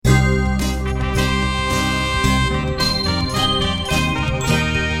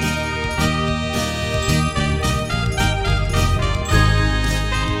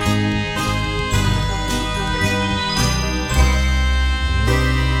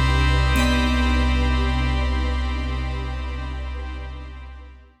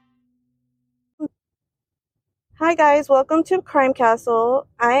Hi guys, welcome to Crime Castle.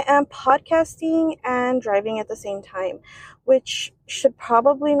 I am podcasting and driving at the same time, which should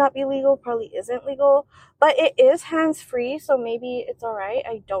probably not be legal, probably isn't legal, but it is hands-free, so maybe it's alright.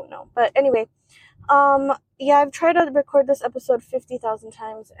 I don't know. But anyway, I've tried to record this episode 50,000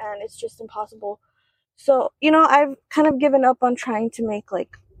 times and it's just impossible. So, I've kind of given up on trying to make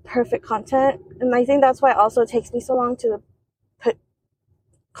like perfect content, and I think that's why also it takes me so long to put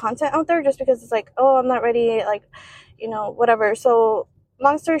content out there, just because it's like, oh, I'm not ready, like, whatever. So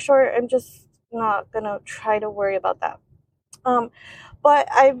long story short, I'm just not gonna try to worry about that. But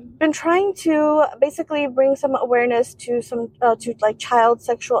I've been trying to basically bring some awareness to to like child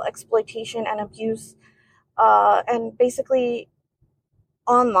sexual exploitation and abuse, and basically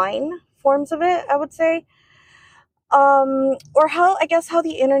online forms of it, I would say, or how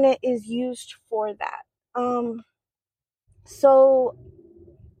the internet is used for that. So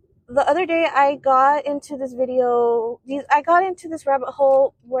the other day I got into this rabbit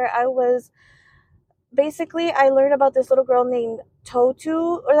hole where I learned about this little girl named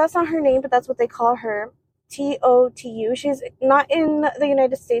Totu, or that's not her name, but that's what they call her, Totu. She's not in the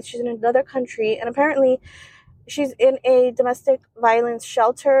United States, she's in another country, and apparently she's in a domestic violence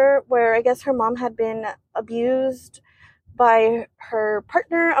shelter where I guess her mom had been abused by her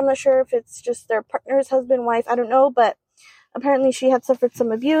partner. I'm not sure if it's just their partner's husband, wife, I don't know, but apparently she had suffered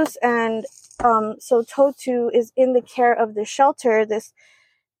some abuse, and so Totu is in the care of this shelter, this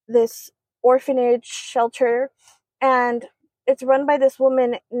orphanage shelter, and it's run by this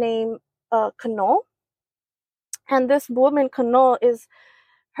woman named Kanol. And this woman Kanol,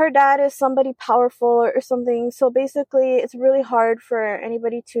 her dad is somebody powerful or something, so basically it's really hard for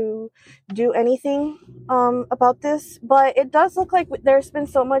anybody to do anything about this. But it does look like there's been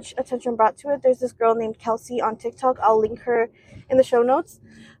so much attention brought to it. There's this girl named Kelsey on TikTok, I'll link her in the show notes,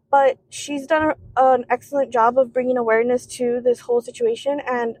 but she's done an excellent job of bringing awareness to this whole situation.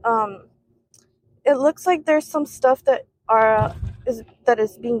 And it looks like there's some stuff that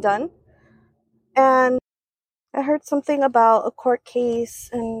is being done, and I heard something about a court case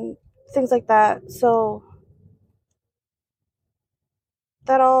and things like that. So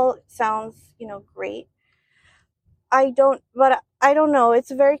that all sounds, great. I don't know. It's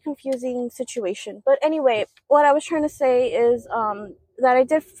a very confusing situation. But anyway, what I was trying to say is that I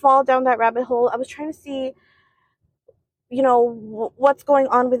did fall down that rabbit hole. I was trying to see, what's going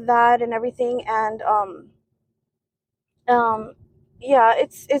on with that and everything. And yeah,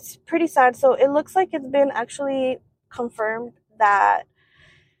 it's pretty sad. So it looks like it's been actually confirmed that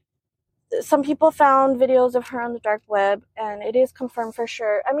some people found videos of her on the dark web, and it is confirmed for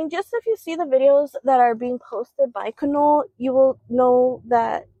sure. I mean, just if you see the videos that are being posted by Kanol, you will know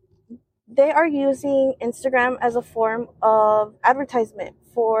that they are using Instagram as a form of advertisement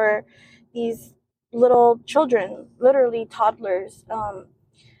for these little children, literally toddlers.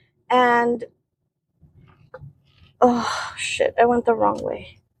 And oh shit, I went the wrong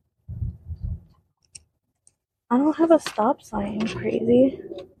way. I don't have a stop sign. Crazy.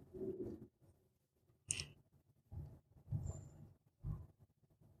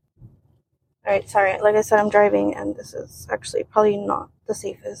 Alright, sorry. Like I said, I'm driving, and this is actually probably not the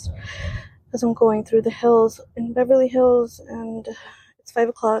safest, because I'm going through the hills in Beverly Hills, and it's 5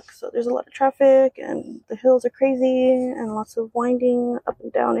 o'clock, so there's a lot of traffic, and the hills are crazy, and lots of winding up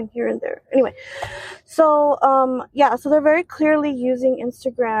and down and here and there. Anyway, so so they're very clearly using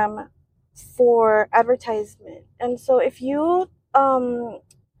Instagram for advertisement. And so if you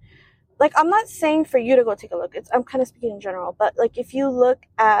I'm not saying for you to go take a look. I'm kind of speaking in general, but like if you look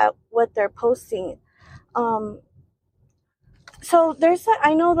at what they're posting, so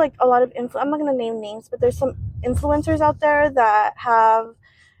I know like a lot of I'm not gonna name names, but there's some influencers out there that have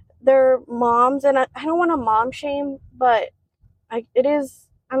their moms, and I don't want to mom shame, but it's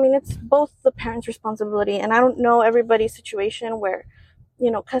both the parents' responsibility, and I don't know everybody's situation where,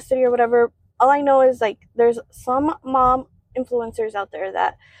 custody or whatever. All I know is like there's some mom influencers out there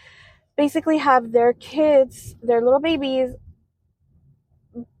that basically have their kids, their little babies.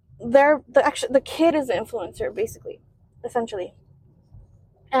 The kid is the influencer, basically, essentially.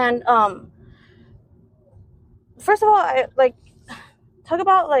 And first of all, I like talk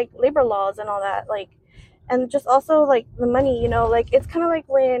about like labor laws and all that, like, and just also like the money. Like it's kind of like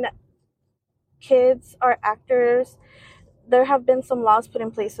when kids are actors, there have been some laws put in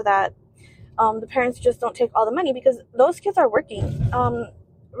place so that the parents just don't take all the money, because those kids are working.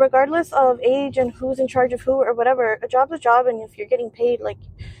 Regardless of age and who's in charge of who or whatever, a job's a job, and if you're getting paid, like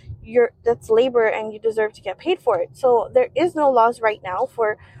that's labor and you deserve to get paid for it. So there is no laws right now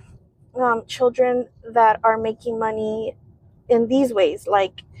for children that are making money in these ways,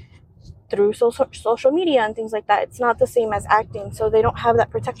 like through social media and things like that. It's not the same as acting, so they don't have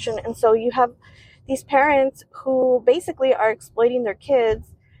that protection. And so you have these parents who basically are exploiting their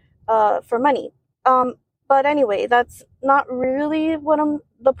kids for money. But anyway, that's not really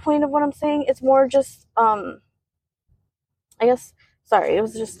the point of what I'm saying. It's more just, I guess, sorry, it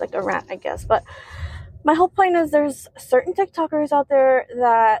was just like a rant, I guess. But my whole point is there's certain TikTokers out there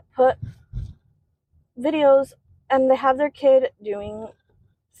that put videos and they have their kid doing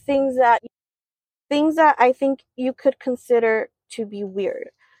things that I think you could consider to be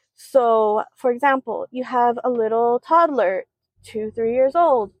weird. So, for example, you have a little toddler, 2, 3 years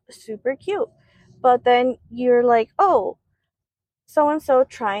old, super cute. But then you're like, oh, so and so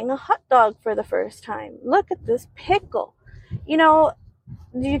trying a hot dog for the first time. Look at this pickle. You know,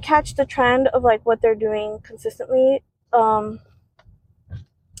 do you catch the trend of like what they're doing consistently?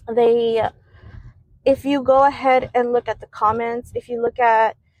 They, if you go ahead and look at the comments, if you look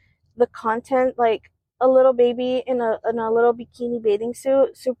at the content, like a little baby in a little bikini bathing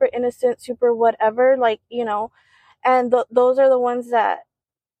suit, super innocent, super whatever, like, you know, and those are the ones that,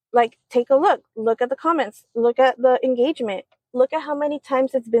 like, take a look at the comments, look at the engagement, look at how many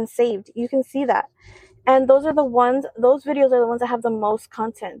times it's been saved. You can see that. And those videos are the ones that have the most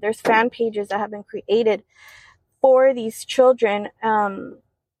content. There's fan pages that have been created for these children,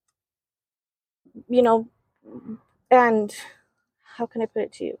 you know, and how can I put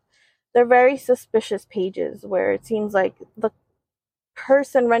it to you? They're very suspicious pages where it seems like the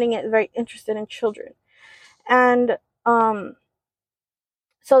person running it is very interested in children. And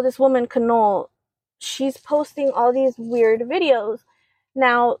so this woman, Kanol, she's posting all these weird videos.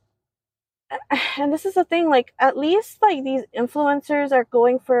 Now, and this is the thing, like, at least like these influencers are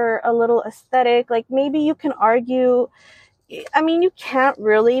going for a little aesthetic. Like, maybe you can argue, I mean, you can't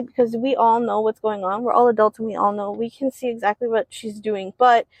really, because we all know what's going on. We're all adults and we all know. We can see exactly what she's doing.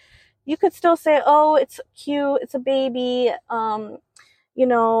 But you could still say, oh, it's cute, it's a baby, you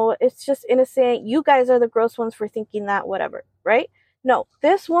know, it's just innocent. You guys are the gross ones for thinking that, whatever, right? No,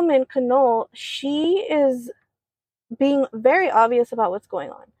 this woman, Kanol, she is being very obvious about what's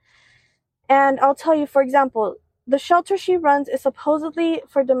going on. And I'll tell you, for example, the shelter she runs is supposedly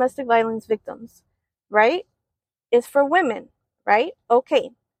for domestic violence victims, right? It's for women, right?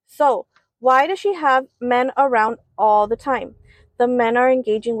 Okay, so why does she have men around all the time? The men are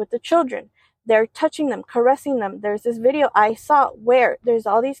engaging with the children. They're touching them, caressing them. There's this video I saw where there's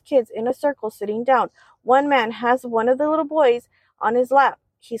all these kids in a circle sitting down. One man has one of the little boys on his lap.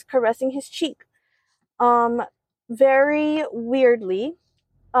 He's caressing his cheek. Very weirdly.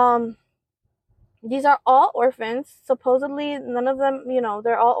 These are all orphans. Supposedly, none of them, you know,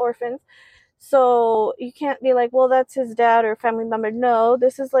 they're all orphans. So you can't be like, well, that's his dad or family member. No,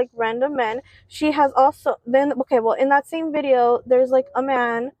 this is like random men. She has also then, okay, well, in that same video, there's like a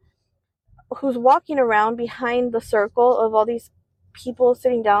man who's walking around behind the circle of all these people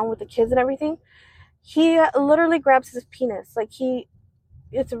sitting down with the kids and everything. He literally grabs his penis. Like,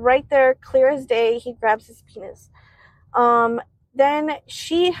 it's right there, clear as day. He grabs his penis. Then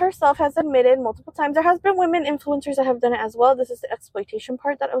she herself has admitted multiple times. There has been women influencers that have done it as well. This is the exploitation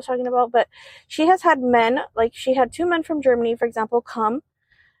part that I was talking about. But she has had men, like she had 2 men from Germany, for example, come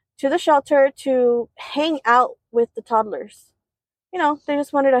to the shelter to hang out with the toddlers. You know, they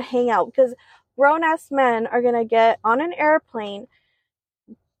just wanted to hang out because grown-ass men are going to get on an airplane,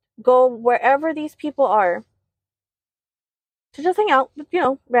 go wherever these people are to just hang out with, you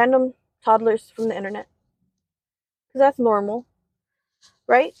know, random toddlers from the internet. Because that's normal.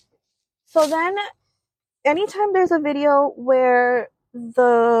 Right? So then, anytime there's a video where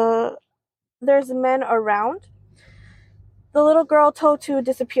there's men around, the little girl Totu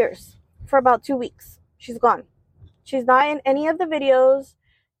disappears for about 2 weeks. She's gone. She's not in any of the videos,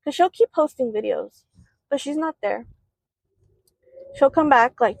 because she'll keep posting videos, but she's not there. She'll come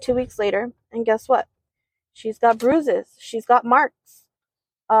back like 2 weeks later, and guess what? She's got bruises. She's got marks.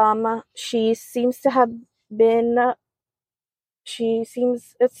 She seems to have been...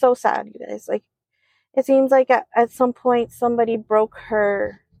 it's so sad, you guys. Like, it seems like at some point somebody broke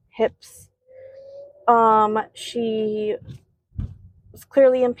her hips. She was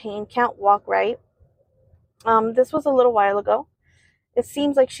clearly in pain, can't walk right. This was a little while ago. It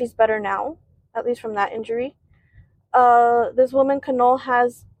seems like she's better now, at least from that injury. This woman, Kanol,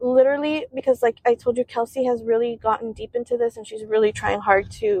 has literally, because like I told you, Kelsey has really gotten deep into this and she's really trying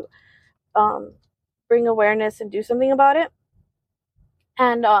hard to bring awareness and do something about it.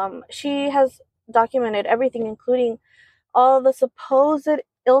 And she has documented everything, including all the supposed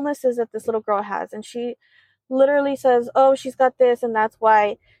illnesses that this little girl has. And she literally says, oh, she's got this, and that's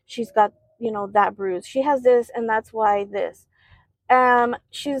why she's got, you know, that bruise. She has this, and that's why this.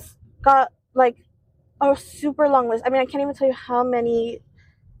 She's got like a super long list. I mean, I can't even tell you how many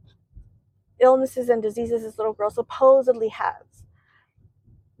illnesses and diseases this little girl supposedly has.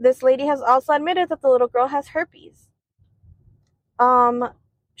 This lady has also admitted that the little girl has herpes. Um,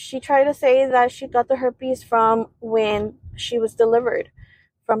 she tried to say that she got the herpes from when she was delivered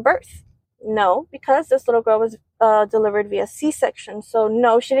from birth. No, because this little girl was delivered via C-section. So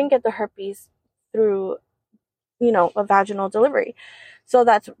no, she didn't get the herpes through, a vaginal delivery. So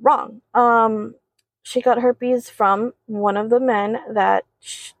that's wrong. She got herpes from one of the men that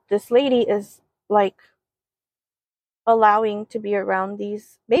this lady is like allowing to be around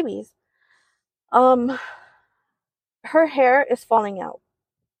these babies. Her hair is falling out.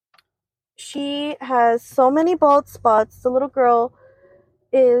 She has so many bald spots. The little girl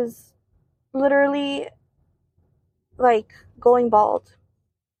is literally like going bald.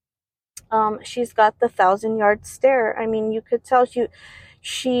 She's got the 1,000-yard stare. I mean, you could tell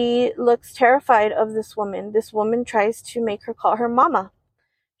she looks terrified of this woman. This woman tries to make her call her mama.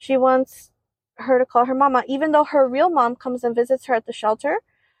 She wants her to call her mama, even though her real mom comes and visits her at the shelter.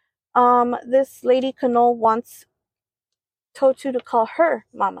 This lady Canol wants Totu to call her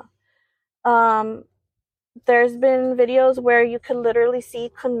mama. There's been videos where you could literally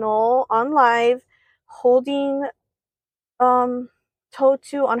see Canol on live holding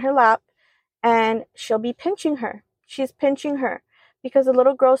Totu on her lap, and she'll be pinching her. She's pinching her because the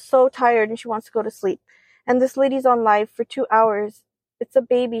little girl's so tired and she wants to go to sleep. And this lady's on live for 2 hours. It's a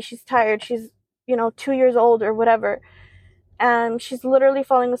baby. She's tired. She's, 2 years old or whatever. And she's literally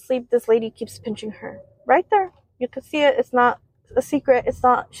falling asleep. This lady keeps pinching her. Right there. You can see it. It's not a secret.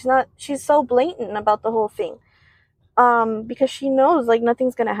 She's so blatant about the whole thing. Because she knows like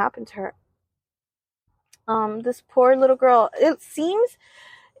nothing's gonna happen to her. This poor little girl, it seems,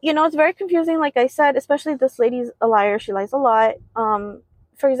 it's very confusing, like I said, especially this lady's a liar. She lies a lot.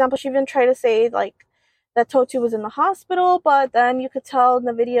 For example, she even tried to say like that Totu was in the hospital, but then you could tell in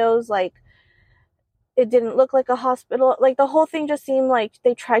the videos like it didn't look like a hospital. Like the whole thing just seemed like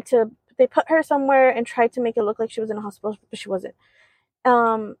they put her somewhere and tried to make it look like she was in a hospital, but she wasn't.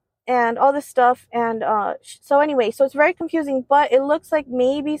 And all this stuff. And so anyway, so it's very confusing, but it looks like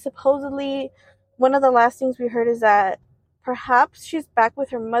maybe supposedly one of the last things we heard is that perhaps she's back with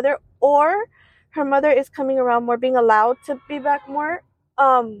her mother, or her mother is coming around more, being allowed to be back more.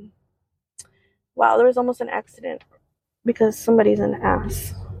 Wow, there was almost an accident because somebody's an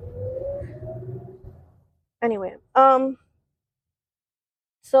ass. Anyway,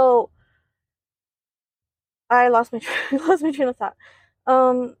 so I lost my train of thought.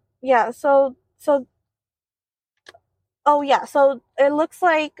 Yeah, so oh yeah, so it looks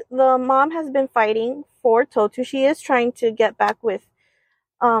like the mom has been fighting for Totu. She is trying to get back with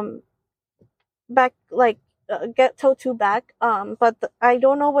get Totu back. But I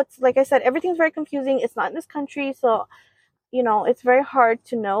don't know what's, like I said, everything's very confusing. It's not in this country, so it's very hard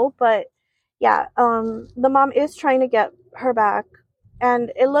to know. But yeah, the mom is trying to get her back,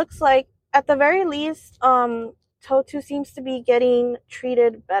 and it looks like at the very least, Totu seems to be getting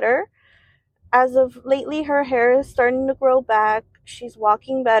treated better. As of lately, her hair is starting to grow back. She's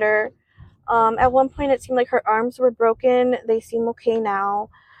walking better. At one point, it seemed like her arms were broken. They seem okay now.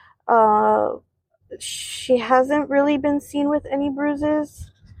 She hasn't really been seen with any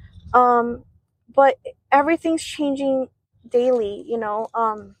bruises. But everything's changing daily,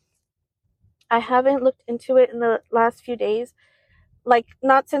 I haven't looked into it in the last few days. Like,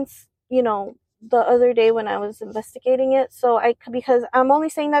 not since, the other day when I was investigating it. Because I'm only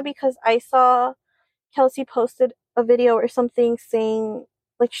saying that because I saw Kelsey posted a video or something saying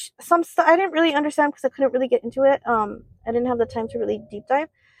like some stuff I didn't really understand because I couldn't really get into it. I didn't have the time to really deep dive,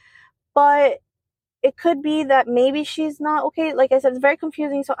 but it could be that maybe she's not okay. Like I said, it's very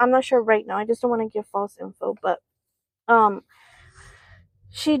confusing, so I'm not sure right now. I just don't want to give false info, but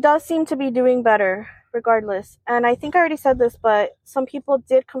she does seem to be doing better regardless. And I think I already said this, but some people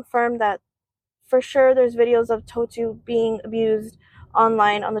did confirm that for sure there's videos of Totu being abused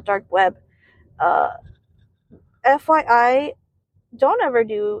online on the dark web. FYI, don't ever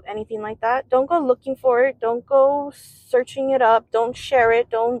do anything like that. Don't go looking for it. Don't go searching it up. Don't share it.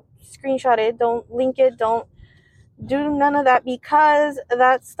 Don't screenshot it. Don't link it. Don't do none of that, because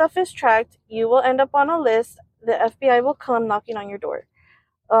that stuff is tracked. You will end up on a list. The FBI will come knocking on your door.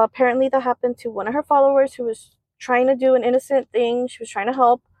 Apparently that happened to one of her followers who was trying to do an innocent thing. She was trying to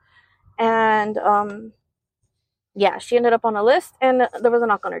help. And yeah, she ended up on a list and there was a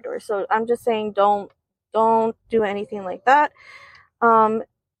knock on her door. So I'm just saying, don't do anything like that.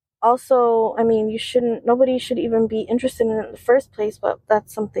 Also, I mean, nobody should even be interested in it in the first place, but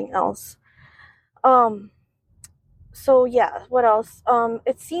that's something else. So yeah, what else?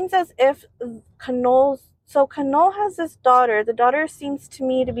 It seems as if Kanol has this daughter. The daughter seems to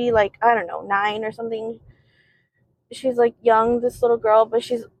me to be like, I don't know, 9 or something. She's like young, this little girl, but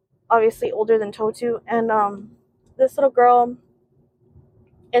she's obviously older than Totu. And this little girl,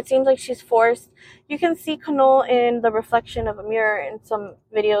 it seems like she's forced. You can see Kanol in the reflection of a mirror in some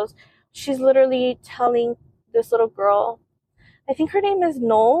videos. She's literally telling this little girl, I think her name is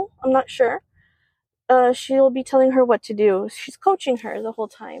Noel, I'm not sure. She'll be telling her what to do. She's coaching her the whole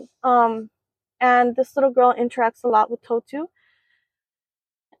time. And this little girl interacts a lot with Totu.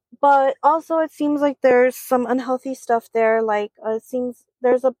 But also it seems like there's some unhealthy stuff there. Like it seems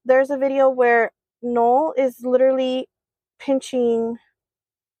there's a video where Noel is literally pinching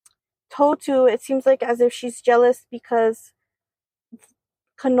Totu. It seems like as if she's jealous because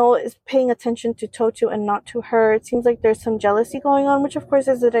Kanol is paying attention to Totu and not to her. It seems like there's some jealousy going on, which of course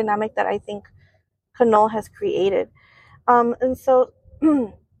is a dynamic that I think Kanol has created. And so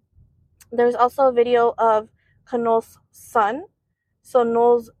there's also a video of Kanol's son, so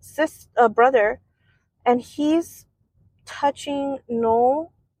Noel's brother, and he's touching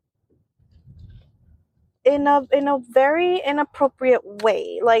Noel in a very inappropriate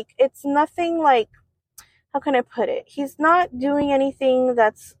way. Like it's nothing like, how can I put it? He's not doing anything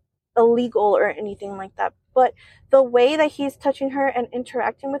that's illegal or anything like that. But the way that he's touching her and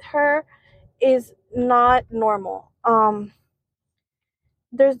interacting with her is not normal.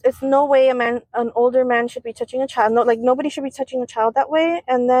 It's no way an older man should be touching a child. No, like nobody should be touching a child that way.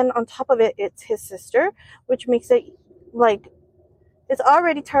 And then on top of it, it's his sister, which makes it like, it's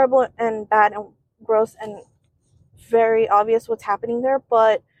already terrible and bad and gross and very obvious what's happening there.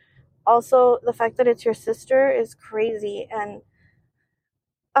 But also the fact that it's your sister is crazy. And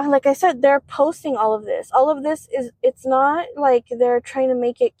like I said, they're posting all of this. All of this it's not like they're trying to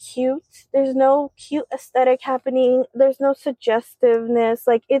make it cute. There's no cute aesthetic happening. There's no suggestiveness.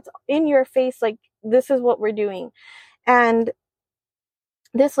 Like it's in your face, like this is what we're doing. And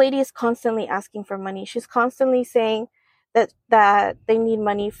this lady is constantly asking for money. She's constantly saying that they need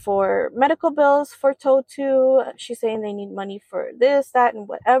money for medical bills for Totu. She's saying they need money for this, that, and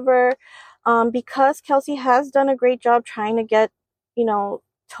whatever. Because Kelsey has done a great job trying to get,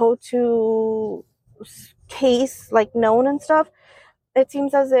 Totu's case like known and stuff. It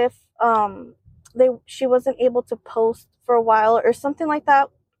seems as if she wasn't able to post for a while or something like that,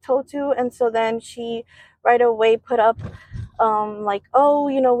 Totu, and so then she right away put up like, oh,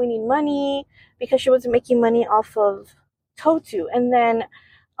 we need money, because she wasn't making money off of Totu. And then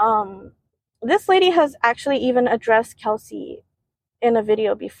this lady has actually even addressed Kelsey in a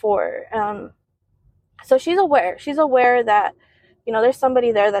video before. So she's aware that there's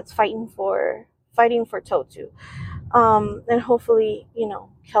somebody there that's fighting for Totu. And hopefully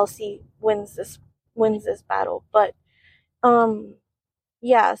Kelsey wins this battle. But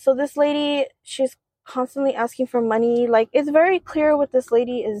yeah, so this lady, she's constantly asking for money. Like it's very clear what this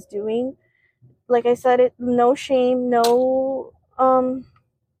lady is doing. Like I said, no shame, no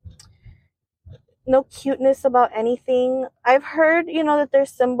cuteness about anything. I've heard, that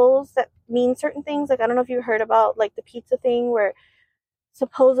there's symbols that mean certain things. Like I don't know if you heard about like the pizza thing, where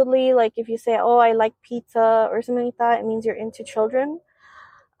supposedly, like if you say, oh, I like pizza or something like that, it means you're into children.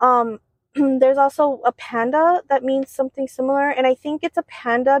 There's also a panda that means something similar, and I think it's a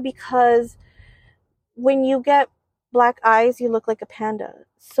panda because when you get black eyes, you look like a panda.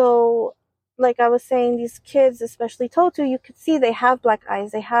 So like I was saying, these kids, especially Totu, you could see they have black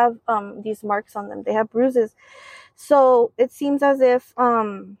eyes. They have these marks on them. They have bruises. So it seems as if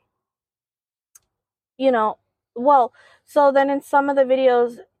so then in some of the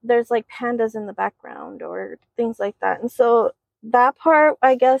videos there's like pandas in the background or things like that. And so that part,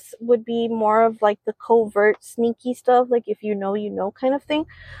 I guess, would be more of like the covert sneaky stuff, like if you know kind of thing.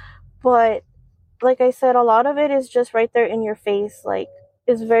 But like I said, a lot of it is just right there in your face. Like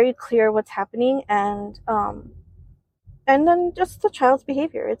it's very clear what's happening. And then just the child's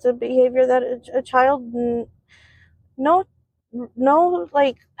behavior. It's a behavior that a child, no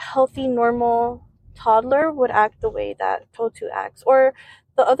like healthy normal toddler would act the way that Totu acts, or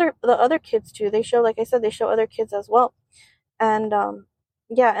the other kids too. They show, like I said, they show other kids as well. And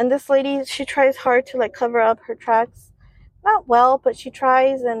yeah, and this lady, she tries hard to like cover up her tracks, not well, but she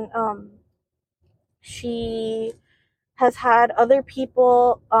tries. And she has had other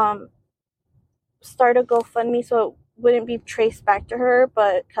people start a GoFundMe so it wouldn't be traced back to her,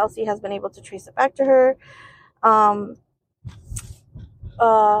 but Kelsey has been able to trace it back to her.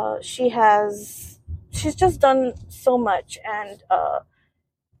 She's just done so much, and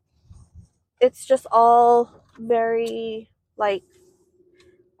it's just all very like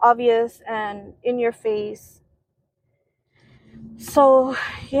obvious and in your face. So,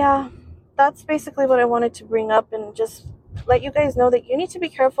 yeah, that's basically what I wanted to bring up and just let you guys know that you need to be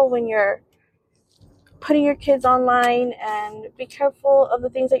careful when you're putting your kids online, and be careful of the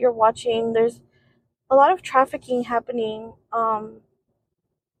things that you're watching. There's a lot of trafficking happening.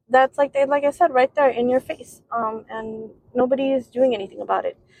 That's like I said, right there in your face. And nobody is doing anything about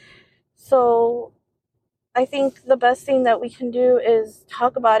it. So I think the best thing that we can do is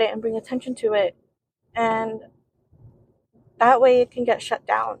talk about it and bring attention to it, and that way it can get shut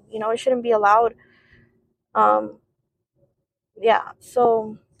down. It shouldn't be allowed. Um, yeah.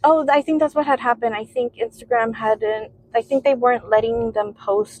 So, oh, I think that's what had happened. I think Instagram hadn't. I think they weren't letting them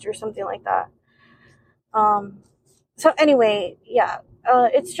post or something like that. So anyway, yeah.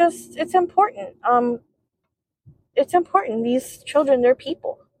 It's important. It's important. These children, they're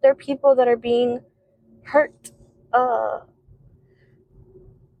people. They're people that are being hurt. Uh,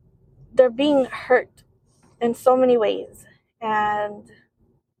 they're being hurt in so many ways, and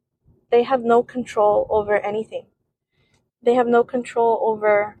they have no control over anything. They have no control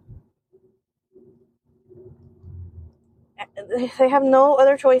over. They have no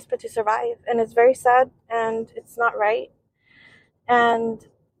other choice but to survive, and it's very sad, and it's not right. And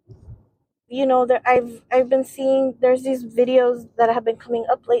there I've been seeing, there's these videos that have been coming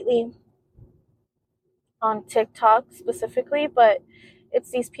up lately on TikTok specifically, but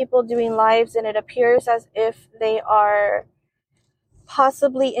it's these people doing lives, and it appears as if they are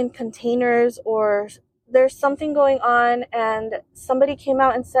possibly in containers, or there's something going on, and somebody came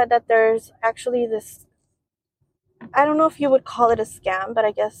out and said that there's actually this, I don't know if you would call it a scam, but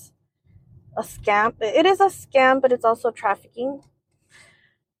I guess a scam. It is a scam, but it's also trafficking,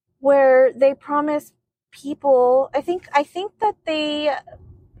 where they promise people, I think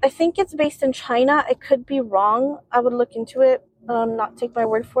it's based in China. I could be wrong. I would look into it, not take my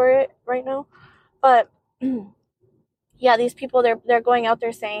word for it right now. But yeah, these people, they're going out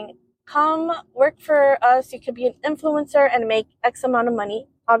there saying, come work for us. You could be an influencer and make X amount of money.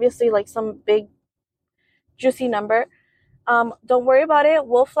 Obviously, like some big juicy number. Don't worry about it.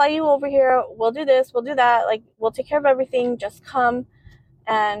 We'll fly you over here. We'll do this. We'll do that. Like, we'll take care of everything. Just come,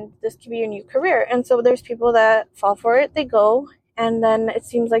 and this could be your new career. And so there's people that fall for it. They go, and then it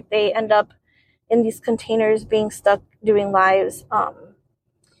seems like they end up in these containers being stuck doing lives,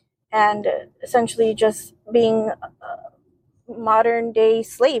 and essentially just being modern day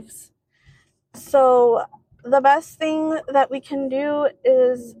slaves. So the best thing that we can do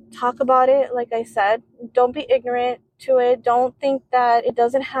is talk about it. Like I said, don't be ignorant to it. Don't think that it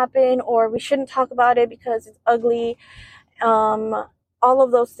doesn't happen, or we shouldn't talk about it because it's ugly. All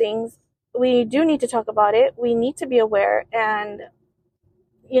of those things. We do need to talk about it. We need to be aware, and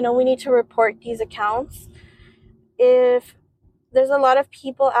we need to report these accounts. If there's a lot of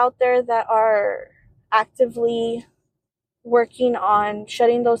people out there that are actively working on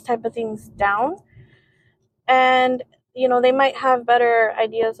shutting those type of things down, and they might have better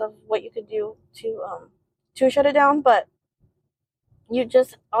ideas of what you could do to shut it down, but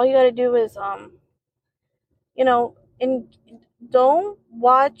all you got to do is and don't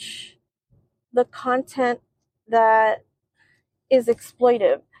watch the content that is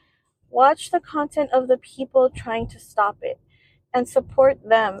exploitive. Watch the content of the people trying to stop it, and support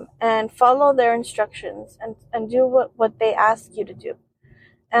them, and follow their instructions, and do what they ask you to do.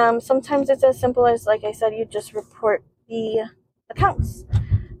 Sometimes it's as simple as, like I said, you just report the accounts.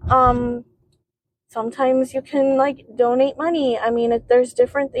 Sometimes you can donate money. I mean, there's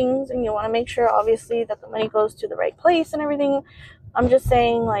different things, and you want to make sure, obviously, that the money goes to the right place and everything. I'm just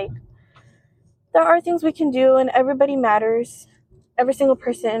saying, there are things we can do, and everybody matters. Every single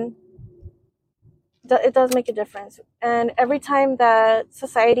person. It does make a difference. And every time that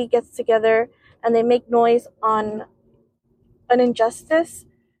society gets together and they make noise on an injustice,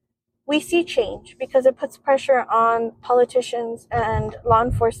 we see change, because it puts pressure on politicians and law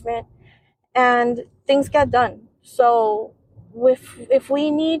enforcement, and things get done. So if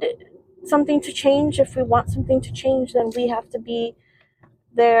we need something to change, if we want something to change, then we have to be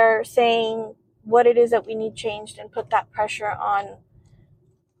there saying what it is that we need changed, and put that pressure on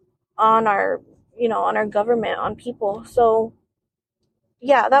our on our government, on people. So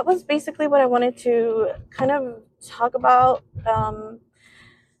yeah, that was basically what I wanted to kind of talk about.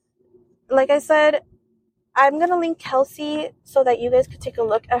 Like I said, I'm going to link Kelsey so that you guys could take a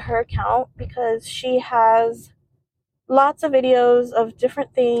look at her account, because she has lots of videos of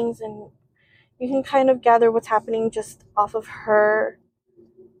different things, and you can kind of gather what's happening just off of her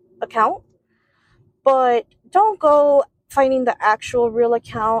account. But don't go finding the actual real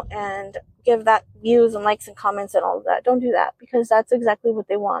account and give that views and likes and comments and all of that. Don't do that, because that's exactly what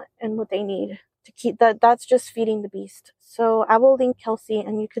they want and what they need to keep that's just feeding the beast. So I will link Kelsey,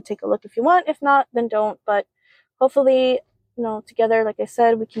 and you could take a look if you want. If not, then don't. But hopefully, together, like I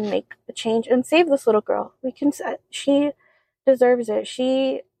said, we can make a change and save this little girl. She deserves it.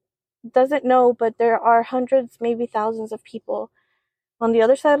 She doesn't know, but there are hundreds, maybe thousands of people on the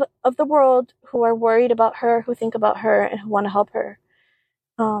other side of the world who are worried about her, who think about her, and who want to help her.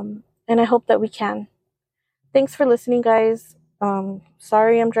 And I hope that we can. Thanks for listening, guys.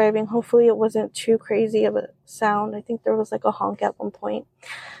 Sorry I'm driving. Hopefully it wasn't too crazy of a sound. I think there was like a honk at one point.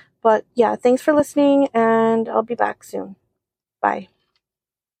 But yeah, thanks for listening, and I'll be back soon. Bye.